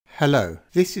Hello,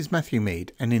 this is Matthew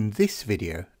Mead, and in this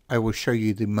video I will show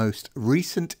you the most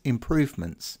recent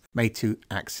improvements made to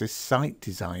Axis Site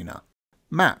Designer.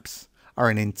 Maps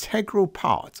are an integral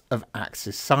part of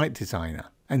Axis Site Designer,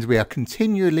 and we are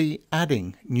continually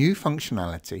adding new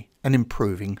functionality and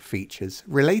improving features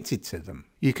related to them.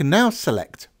 You can now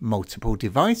select multiple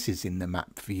devices in the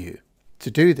map view. To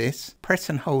do this,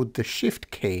 press and hold the Shift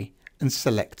key and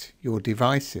select your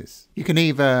devices. You can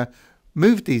either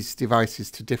move these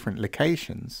devices to different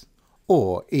locations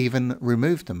or even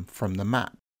remove them from the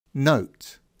map.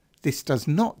 Note, this does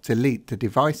not delete the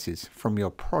devices from your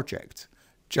project,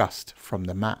 just from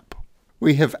the map.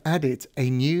 We have added a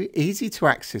new easy to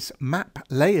access map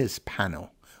layers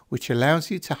panel, which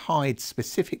allows you to hide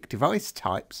specific device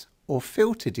types or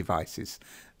filter devices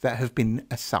that have been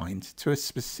assigned to a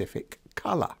specific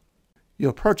color.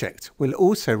 Your project will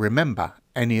also remember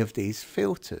any of these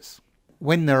filters.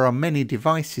 When there are many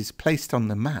devices placed on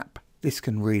the map, this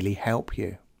can really help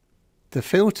you. The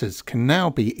filters can now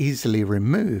be easily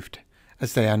removed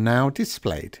as they are now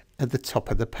displayed at the top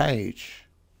of the page.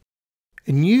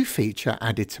 A new feature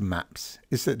added to maps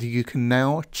is that you can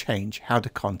now change how the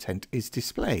content is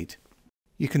displayed.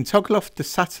 You can toggle off the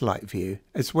satellite view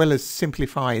as well as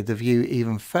simplify the view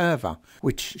even further,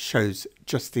 which shows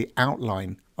just the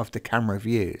outline of the camera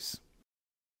views.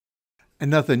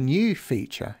 Another new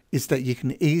feature is that you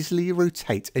can easily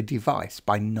rotate a device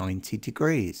by 90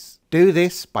 degrees. Do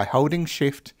this by holding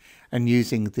Shift and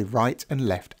using the right and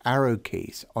left arrow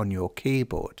keys on your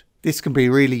keyboard. This can be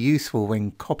really useful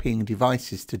when copying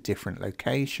devices to different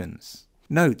locations.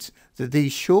 Note that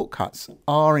these shortcuts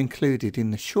are included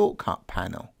in the shortcut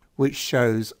panel, which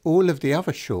shows all of the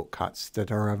other shortcuts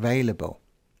that are available.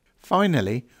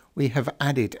 Finally, we have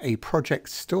added a project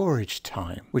storage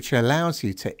time, which allows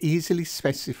you to easily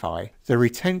specify the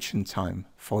retention time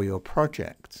for your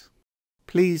project.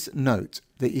 Please note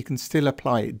that you can still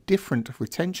apply different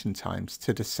retention times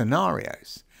to the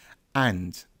scenarios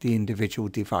and the individual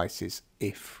devices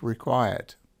if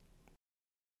required.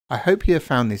 I hope you have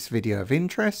found this video of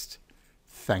interest.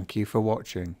 Thank you for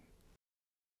watching.